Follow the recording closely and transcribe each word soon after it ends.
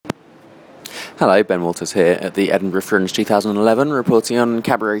Hello, Ben Walters here at the Edinburgh Fringe 2011, reporting on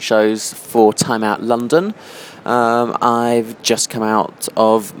cabaret shows for Time Out London. I've just come out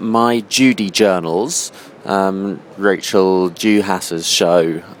of my Judy journals, Rachel Dewhas's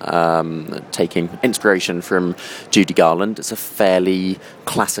show, taking inspiration from Judy Garland. It's a fairly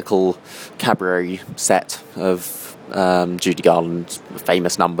classical cabaret set of Judy Garland's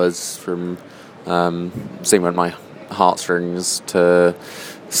famous numbers, from Sing With My Heartstrings to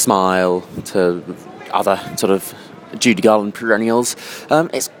Smile to other sort of Judy Garland perennials.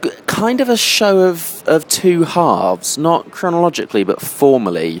 It's kind of a show of two halves, not chronologically but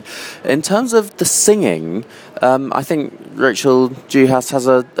formally. In terms of the singing, I think Rachel Dewhas has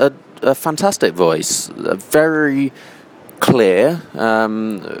a fantastic voice, very clear,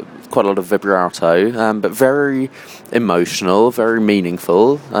 quite a lot of vibrato, but very emotional, very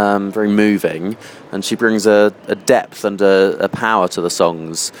meaningful, very moving, and she brings a depth and a power to the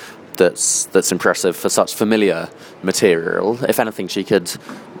songs that's impressive for such familiar material. If anything, she could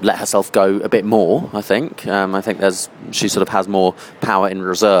let herself go a bit more, I think. I think she sort of has more power in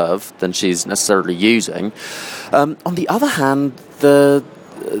reserve than she's necessarily using. On the other hand, the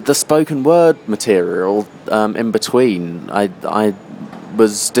spoken word material in between, I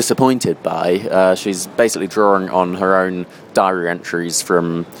was disappointed by. She's basically drawing on her own diary entries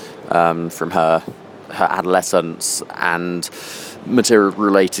from her adolescence and material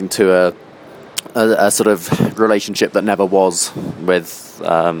relating to a sort of relationship that never was, with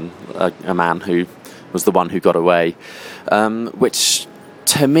a man who was the one who got away, which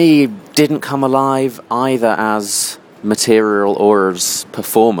to me didn't come alive either as material or as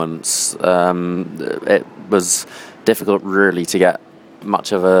performance. It was difficult really to get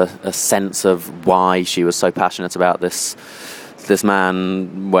much of a sense of why she was so passionate about this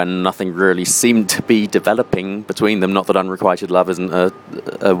man when nothing really seemed to be developing between them. Not that unrequited love isn't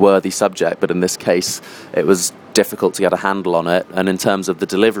a worthy subject, but in this case it was difficult to get a handle on it. And in terms of the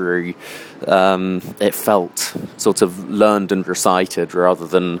delivery, it felt sort of learned and recited rather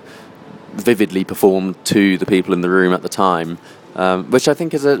than vividly performed to the people in the room at the time, which I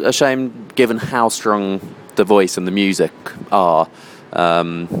think is a shame given how strong the voice and the music are.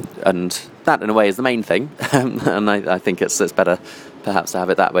 And that in a way is the main thing, and I think it's better perhaps to have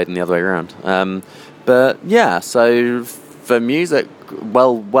it that way than the other way around. But yeah, so for music,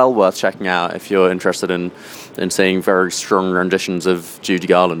 well worth checking out if you're interested in seeing very strong renditions of Judy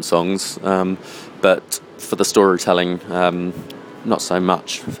Garland songs, but for the storytelling, not so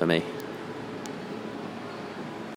much for me.